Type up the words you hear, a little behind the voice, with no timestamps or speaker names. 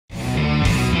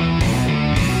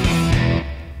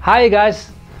Hi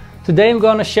guys, today I'm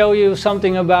gonna show you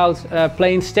something about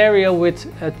playing stereo with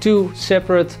two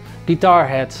separate guitar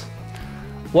heads.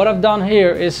 What I've done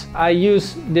here is I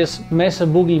use this Mesa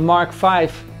Mark V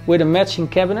with a matching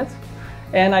cabinet,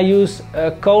 and I use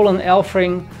a Kool and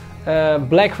Elfring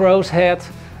black rose head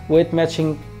with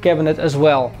matching cabinet as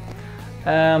well.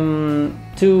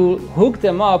 To hook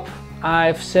them up,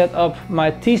 I've set up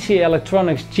my TC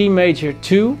Electronics G Major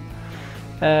 2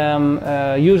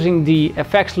 using the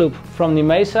effects loop from the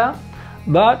Mesa,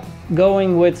 but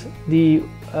going with the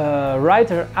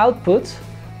writer output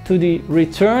to the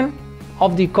return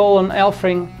of the Kool and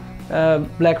Elfring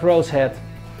black rose head.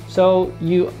 So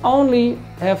you only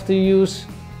have to use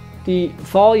the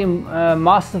volume,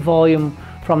 master volume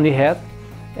from the head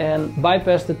and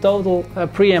bypass the total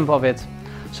preamp of it.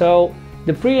 So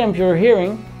the preamp you're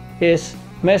hearing is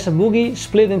Mesa Boogie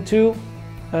split in two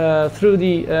through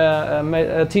the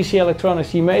TC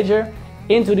Electronics G Major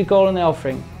into the Kool and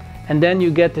Elfring, and then you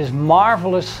get this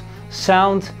marvelous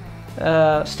sound,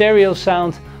 stereo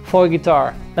sound for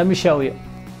guitar. Let me show you.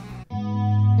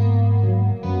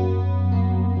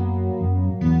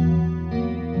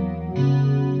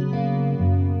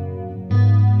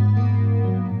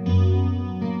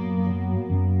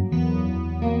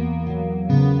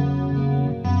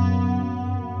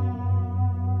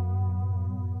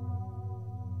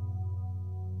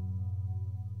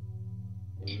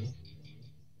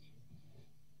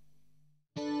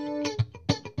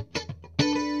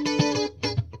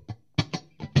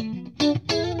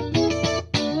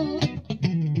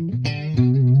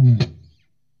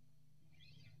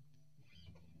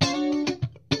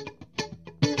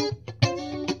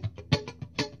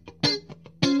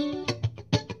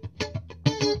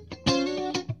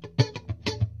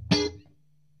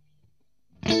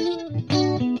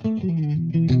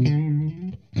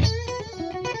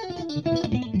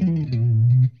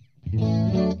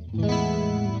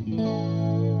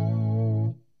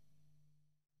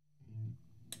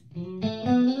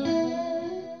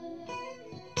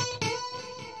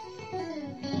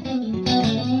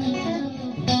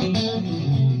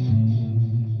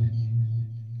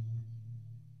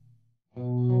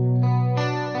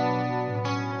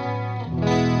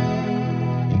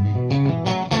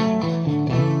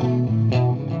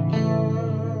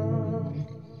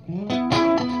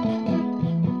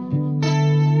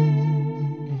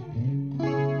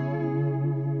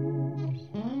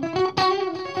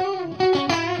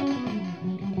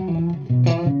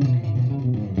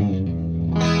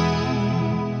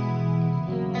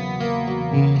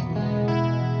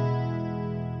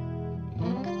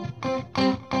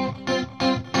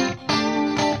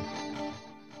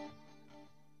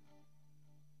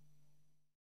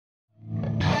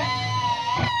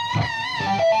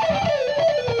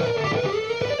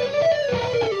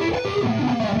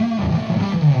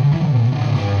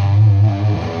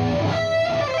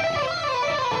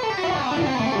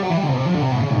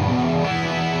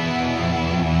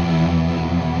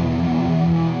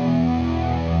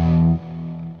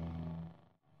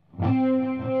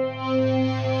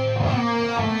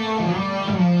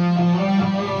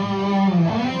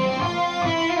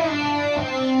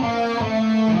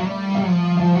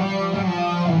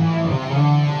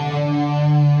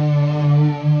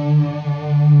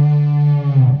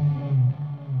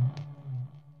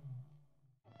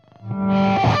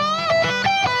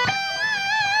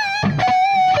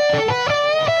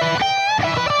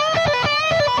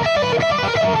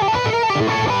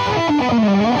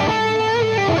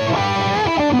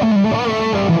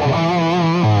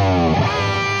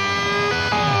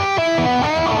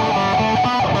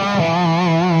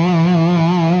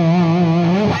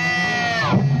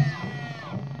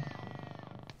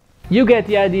 You get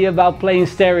the idea about playing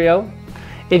stereo.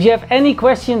 If you have any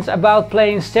questions about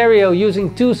playing stereo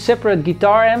using two separate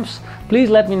guitar amps, please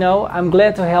let me know. I'm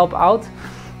glad to help out.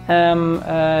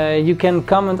 You can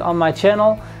comment on my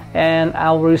channel and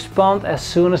I'll respond as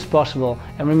soon as possible.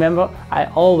 And remember, I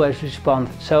always respond,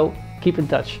 so keep in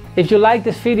touch. If you like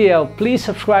this video, please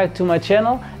subscribe to my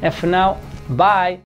channel, and for now, bye!